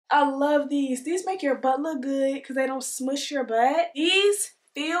I love these. These make your butt look good because they don't smush your butt. These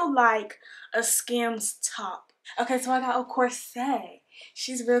feel like a Skims top. Okay, so I got a corset.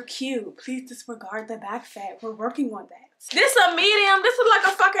 She's real cute. Please disregard the back fat. We're working on that. This a medium. This is like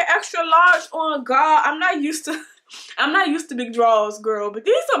a fucking extra large on God. I'm not used to big drawers, girl. But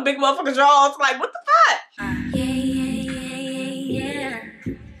these some big motherfucking drawers. Like, what the fuck? Yeah.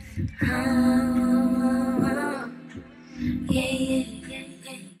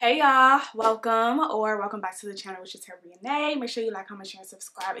 Hey y'all, welcome back to the channel, which is Bria'Na. Make sure you like, comment, share, and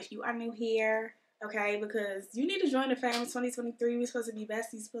subscribe if you are new here. Okay, because you need to join the fam. 2023. We're supposed to be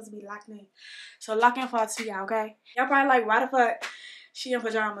besties, supposed to be locked in. So lock in for to y'all, okay? Y'all probably like, why the fuck she in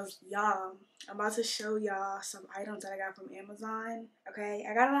pajamas? Y'all, I'm about to show y'all some items that I got from Amazon. Okay,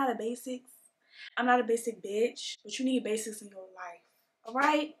 I got a lot of basics. I'm not a basic bitch, but you need basics in your life.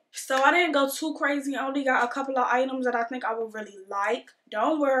 Alright, so I didn't go too crazy. I only got a couple of items that I think I would really like.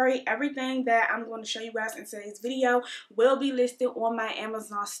 Don't worry, everything that I'm going to show you guys in today's video will be listed on my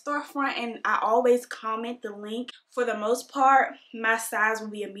Amazon storefront, and I always comment the link. For the most part, my size will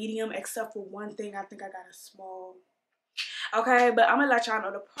be a medium, except for one thing. I think I got a small. Okay, but I'm gonna let y'all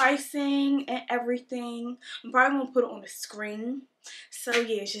know the pricing and everything. I'm probably gonna put it on the screen. So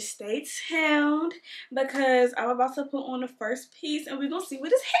yeah, just stay tuned because I'm about to put on the first piece and we're gonna see what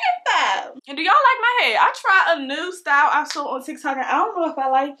this hair about. And do y'all like my hair? I tried a new style I saw on TikTok and I don't know if I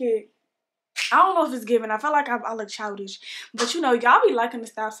like it. I don't know if it's giving. I feel like I look childish. But you know, y'all be liking the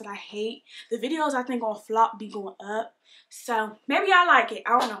styles that I hate. The videos I think on flop be going up. So maybe y'all like it.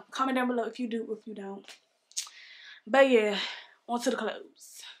 I don't know. Comment down below if you do, if you don't. But yeah, on to the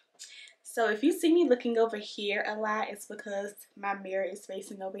clothes. So if you see me looking over here a lot, it's because my mirror is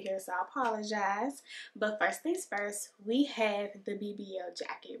facing over here, so I apologize. But first things first, we have the BBL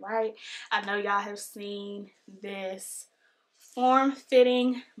jacket, right? I know y'all have seen this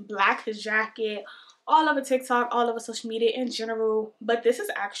form-fitting black jacket all over TikTok, all over social media in general. But this is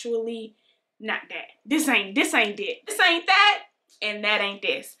actually not that. This ain't it. This ain't that. And that ain't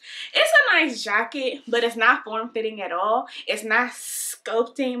this. It's a nice jacket, but it's not form-fitting at all. It's not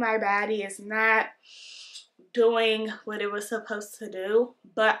sculpting my body. It's not doing what it was supposed to do.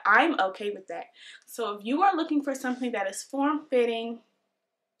 But I'm okay with that. So if you are looking for something that is form-fitting,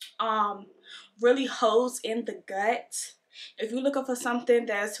 really holds in the gut, if you're looking for something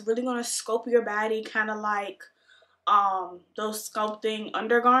that's really going to sculpt your body, kind of like those sculpting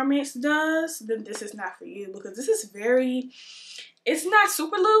undergarments does, then this is not for you, because this is it's not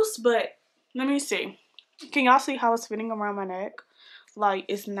super loose, but let me see. Can y'all see how it's fitting around my neck? Like,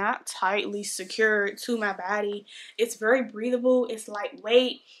 it's not tightly secured to my body. It's very breathable. It's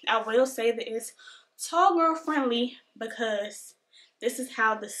lightweight. I will say that it's tall girl friendly because this is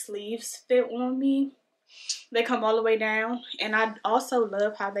how the sleeves fit on me. They come all the way down. And I also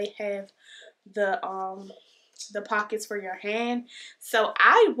love how they have the pockets for your hand. So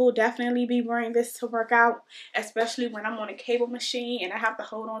I will definitely be wearing this to work out, especially when I'm on a cable machine and I have to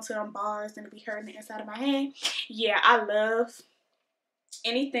hold on to them bars and be hurting the inside of my hand. Yeah, I love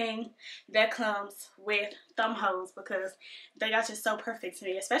anything that comes with thumb holes because they are just so perfect to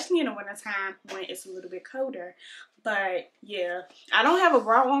me, especially in the wintertime when it's a little bit colder. But yeah, I don't have a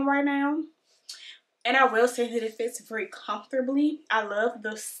bra on right now, and I will say that it fits very comfortably. I love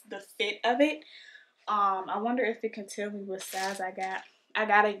the fit of it. I wonder if it can tell me what size I got. I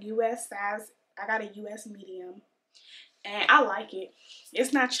got a US size. I got a US medium. And I like it.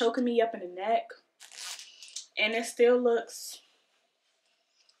 It's not choking me up in the neck. And it still looks...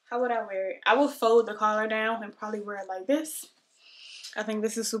 How would I wear it? I would fold the collar down and probably wear it like this. I think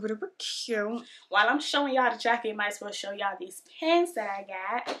this is super duper cute. While I'm showing y'all the jacket, might as well show y'all these pants that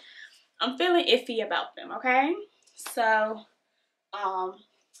I got. I'm feeling iffy about them, okay? So,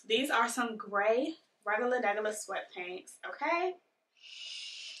 these are some gray regular sweatpants, okay?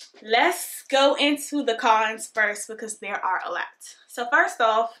 Let's go into the cons first because there are a lot. So first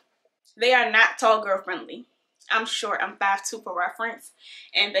off, they are not tall girl friendly. I'm short, I'm 5'2" for reference,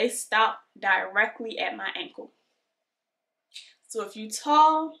 and they stop directly at my ankle. So if you're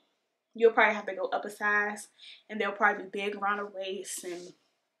tall, you'll probably have to go up a size, and they'll probably be big around the waist and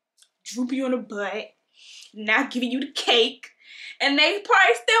droopy on the butt, not giving you the cake. And they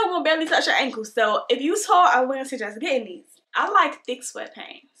probably still won't barely touch your ankles. So if you tall, I wouldn't suggest getting these. I like thick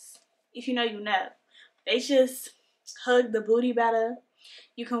sweatpants. If you know, you know. They just hug the booty better.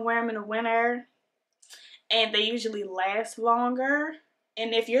 You can wear them in the winter. And they usually last longer.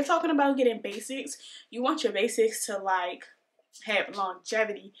 And if you're talking about getting basics, you want your basics to like have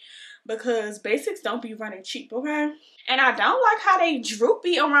longevity. Because basics don't be running cheap, okay? And I don't like how they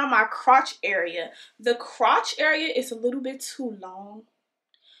droopy around my crotch area. The crotch area is a little bit too long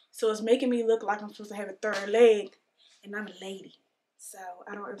So it's making me look like I'm supposed to have a third leg, and I'm a lady. So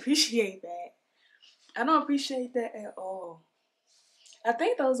I don't appreciate that. I don't appreciate that at all. I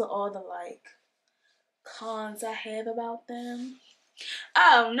think those are all the like cons I have about them.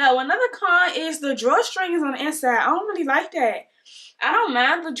 Oh no, another con is the drawstrings on the inside. I don't really like that. I don't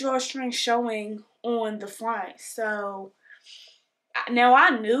mind the drawstring showing on the front. So now I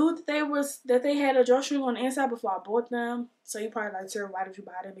knew that they had a drawstring on the inside before I bought them. So you probably like, Sarah, why did you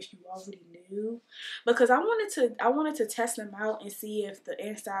buy them if you already knew? Because I wanted to test them out and see if the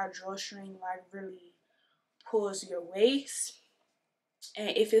inside drawstring like really pulls your waist and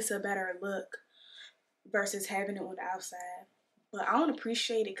if it's a better look versus having it on the outside. But I don't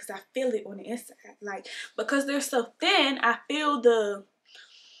appreciate it because I feel it on the inside. Like, because they're so thin, I feel the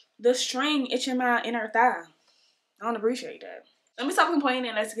string itching my inner thigh. I don't appreciate that. Let me stop complaining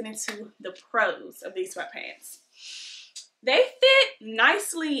and let's get into the pros of these sweatpants. They fit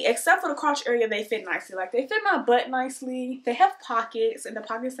nicely, except for the crotch area, they fit nicely. Like, they fit my butt nicely. They have pockets, and the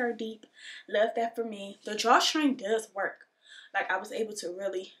pockets are deep. Love that for me. The drawstring does work. Like, I was able to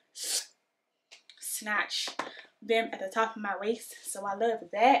really snatch them at the top of my waist, so I love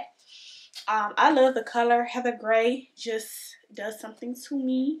that. I love the color. Heather Gray just does something to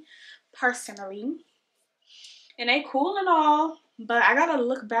me personally, and they cool and all, but I gotta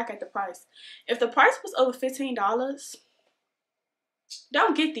look back at the price. If the price was over $15,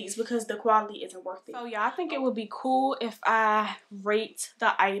 don't get these because the quality isn't worth it. So yeah, I think it would be cool if I rate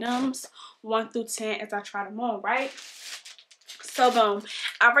the items 1 through 10 as I try them on, right? So boom,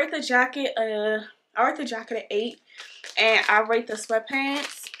 I rate the jacket at 8, and I rate the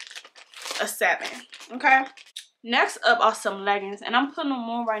sweatpants a 7. Okay. Next up are some leggings, and I'm putting them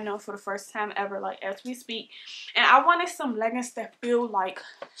on right now for the first time ever, like as we speak. And I wanted some leggings that feel like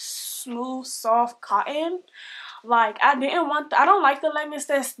smooth, soft cotton. Like, I don't like the leggings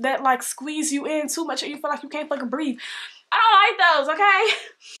that like squeeze you in too much and you feel like you can't fucking breathe. I don't like those, okay?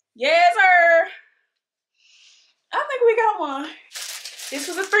 Yes, sir. I think we got one. This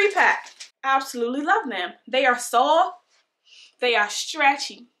was a 3-pack. I absolutely love them. They are soft. They are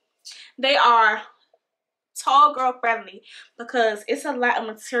stretchy. They are tall girl friendly because it's a lot of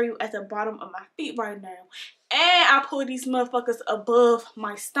material at the bottom of my feet right now. And I pull these motherfuckers above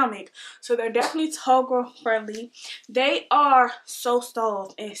my stomach. So they're definitely tall girl friendly. They are so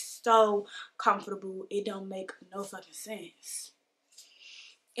soft and so comfortable. It don't make no fucking sense.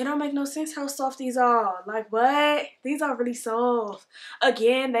 It don't make no sense how soft these are. Like, what? These are really soft.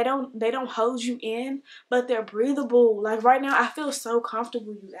 Again, they don't hold you in, but they're breathable. Like, right now, I feel so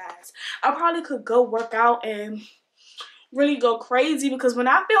comfortable, you guys. I probably could go work out and really go crazy because when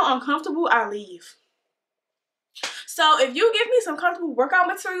I feel uncomfortable, I leave. So if you give me some comfortable workout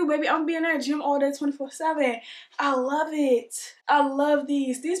material, baby, I'm being at the gym all day 24/7. I love it. I love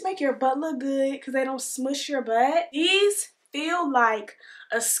these. These make your butt look good because they don't smush your butt. These feel like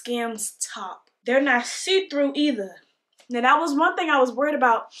a Skims top. They're not see-through either. Now that was one thing I was worried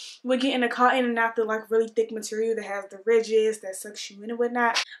about with getting the cotton and not the like really thick material that has the ridges that sucks you in and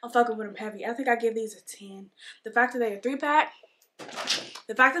whatnot. I'm fucking with them heavy. I think I give these a 10. The fact that they are 3-pack,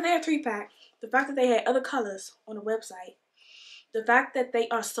 the fact that they had other colors on the website, the fact that they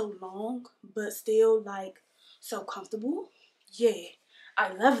are so long but still like so comfortable, yeah.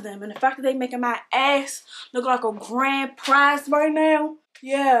 I love them. And the fact that they making my ass look like a grand prize right now.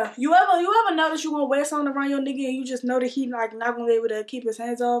 Yeah. You ever notice you gonna wear something around your nigga and you just know that he like not gonna be able to keep his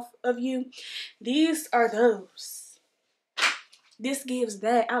hands off of you? These are those. This gives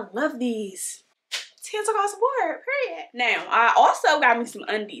that. I love these. 10 across the board, period. Now, I also got me some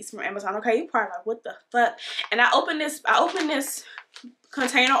undies from Amazon. Okay, you probably like, what the fuck? And I opened this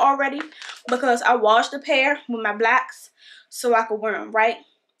container already because I washed a pair with my blacks so I could wear them, right?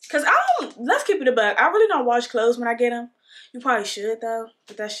 Because let's keep it a buck. I really don't wash clothes when I get them. You probably should though,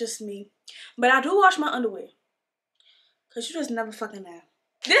 but that's just me. But I do wash my underwear. Because you just never fucking know.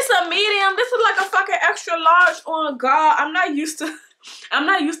 This a medium. This is like a fucking extra large on God. I'm not used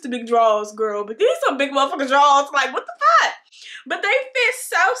to big drawers, girl. But these are big motherfucking drawers. Like, what the fuck? But they fit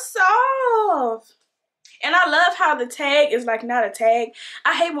so soft. And I love how the tag is like not a tag.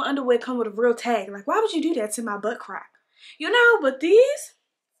 I hate when underwear come with a real tag. Like, why would you do that to my butt crack? You know, but these,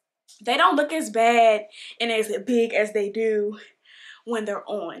 they don't look as bad and as big as they do when they're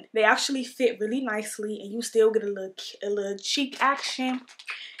on. They actually fit really nicely and you still get a little cheek action.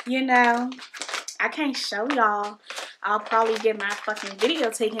 You know, I can't show y'all. I'll probably get my fucking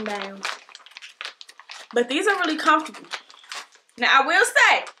video taken down. But these are really comfortable. Now, I will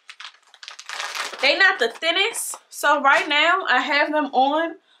say, they not the thinnest. So right now, I have them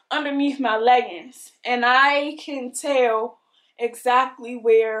on underneath my leggings. And I can tell exactly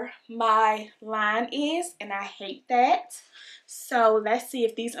where my line is, and I hate that. So let's see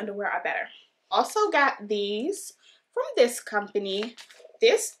if these underwear are better. Also got these from this company.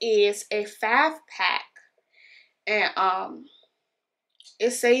 This is a 5-pack, and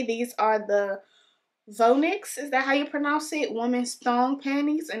it say these are the Vonix, is that how you pronounce it? Women's thong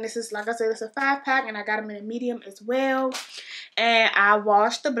panties. And this is, like I said, it's a 5-pack, and I got them in a medium as well. And I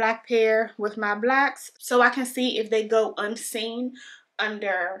washed the black pair with my blacks so I can see if they go unseen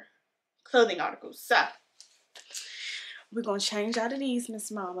under clothing articles. So we're gonna change out of these,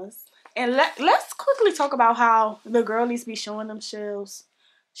 Miss Mamas. And let's quickly talk about how the girlies be showing themselves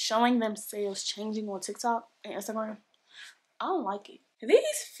changing on TikTok and Instagram. I don't like it.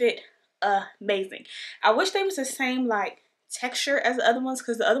 These fit amazing. I wish they was the same like texture as the other ones,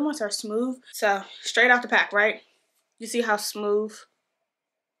 because the other ones are smooth. So straight out the pack, right? You see how smooth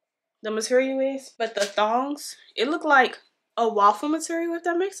the material is? But the thongs, it look like a waffle material, if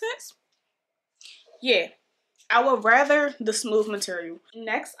that makes sense. Yeah, I would rather the smooth material.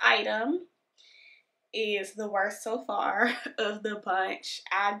 Next item is the worst so far of the bunch.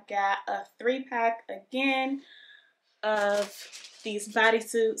 I got a 3-pack again of these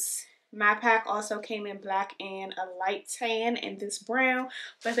bodysuits. My pack also came in black and a light tan and this brown,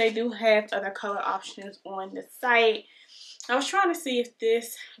 but they do have other color options on the site. I was trying to see if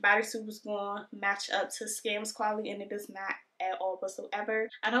this bodysuit was going to match up to Scam's quality, and it does not at all whatsoever.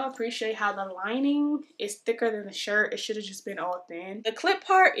 I don't appreciate how the lining is thicker than the shirt. It should have just been all thin. The clip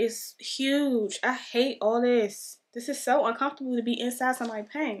part is huge. I hate all this. This is so uncomfortable to be inside somebody's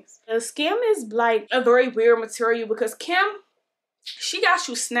pants. The Scam is like a very weird material because Kim, she got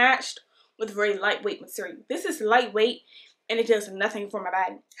you snatched with very lightweight material. This is lightweight and it does nothing for my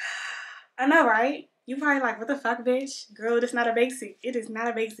body. I know, right? You probably like, what the fuck, bitch? Girl, it's not a basic. It is not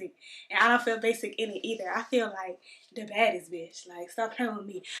a basic. And I don't feel basic in it either. I feel like the baddest bitch. Like, stop playing with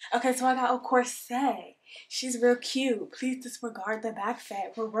me. Okay, so I got a corset. She's real cute. Please disregard the back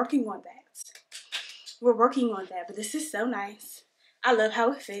fat. We're working on that. We're working on that. But this is so nice. I love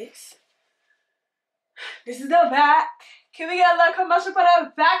how it fits. This is the back. Can we get a little commercial for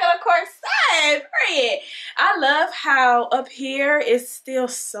the back of the corset? Period. I love how up here it's still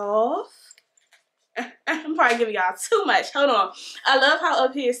soft. I'm probably giving y'all too much. Hold on. I love how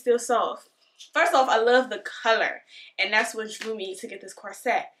up here it's still soft. First off, I love the color. And that's what drew me to get this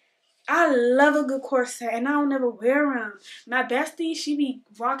corset. I love a good corset, and I don't ever wear them. My bestie, she be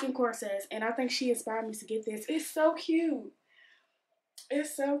rocking corsets, and I think she inspired me to get this. It's so cute.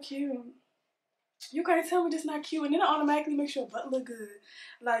 It's so cute. You can't tell me this not cute, and then it automatically makes your butt look good.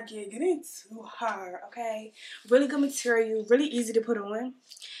 Like, yeah, get in too hard, okay? Really good material, really easy to put on,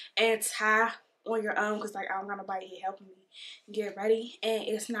 and tie on your own, because like I don't got nobody here helping me get ready, and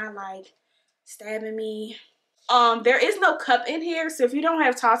it's not like stabbing me. There is no cup in here, so if you don't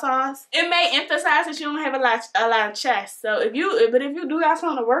have tatas, it may emphasize that you don't have a lot of chest. So if you do got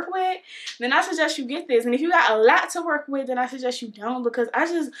something to work with, then I suggest you get this. And if you got a lot to work with, then I suggest you don't, because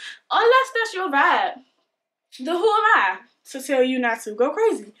unless that's your vibe, then who am I to tell you not to go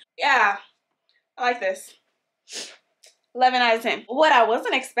crazy? Yeah, I like this. 11 out of 10. What I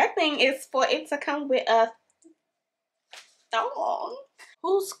wasn't expecting is for it to come with a thong.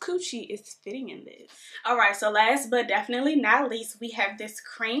 Whose coochie is fitting in this? Alright, so last but definitely not least, we have this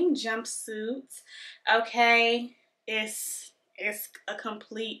cream jumpsuit. Okay, it's a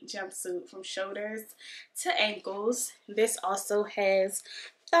complete jumpsuit from shoulders to ankles. This also has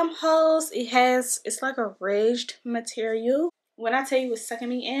thumb holes. It's like a ridged material. When I tell you it's sucking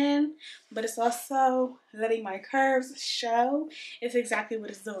me in, but it's also letting my curves show, it's exactly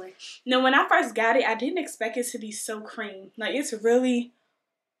what it's doing. Now, when I first got it, I didn't expect it to be so cream. Like, it's really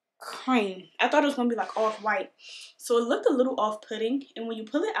cream. I thought it was going to be like off-white. So it looked a little off-putting. And when you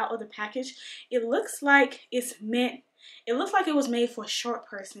pull it out of the package, it looks like it was made for a short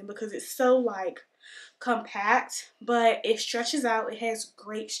person, because it's so like compact, but it stretches out. It has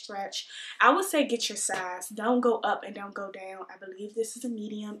great stretch. I would say get your size. Don't go up and don't go down. I believe this is a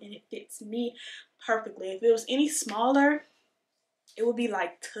medium and it fits me perfectly. If it was any smaller, it would be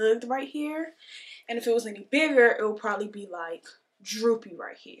like tugged right here, and if it was any bigger, it would probably be like droopy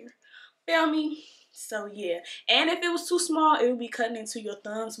right here. Feel me? So yeah, and if it was too small, it would be cutting into your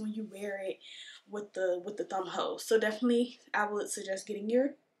thumbs when you wear it with the thumb holes. So definitely I would suggest getting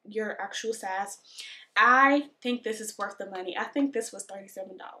your actual size. I think this is worth the money. I think this was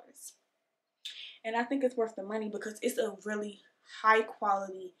 $37, and I think it's worth the money because it's a really high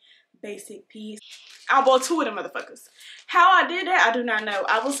quality basic piece. I bought 2 of them motherfuckers. How I did that, I do not know.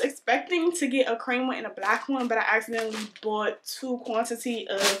 I was expecting to get a cream one and a black one, but I accidentally bought 2 quantity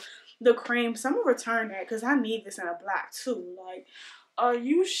of the cream. So I'm gonna return that because I need this in a black too. Like, are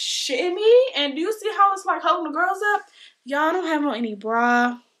you shitting me? And do you see how it's like holding the girls up? Y'all don't have on any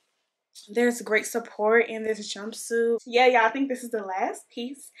bra. There's great support in this jumpsuit. Yeah, y'all, I think this is the last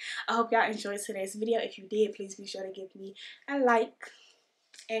piece. I hope y'all enjoyed today's video. If you did, please be sure to give me a like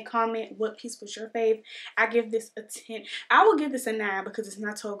and comment what piece was your fave. I give this a 10. I will give this a 9 because it's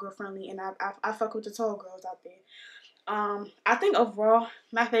not tall girl friendly, and I fuck with the tall girls out there. I think overall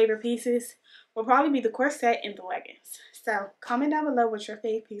my favorite pieces will probably be the corset and the leggings. So comment down below what your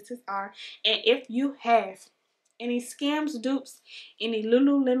favorite pieces are, and if you have any scams, dupes, any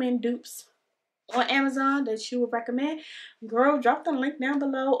Lululemon dupes on Amazon that you would recommend, girl, drop the link down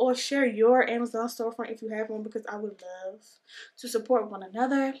below or share your Amazon storefront if you have one, because I would love to support one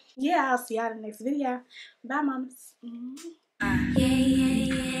another. Yeah, I'll see y'all in the next video. Bye, mamas. Yeah, yeah,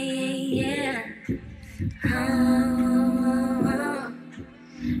 yeah, yeah, yeah. Oh,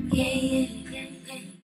 yeah.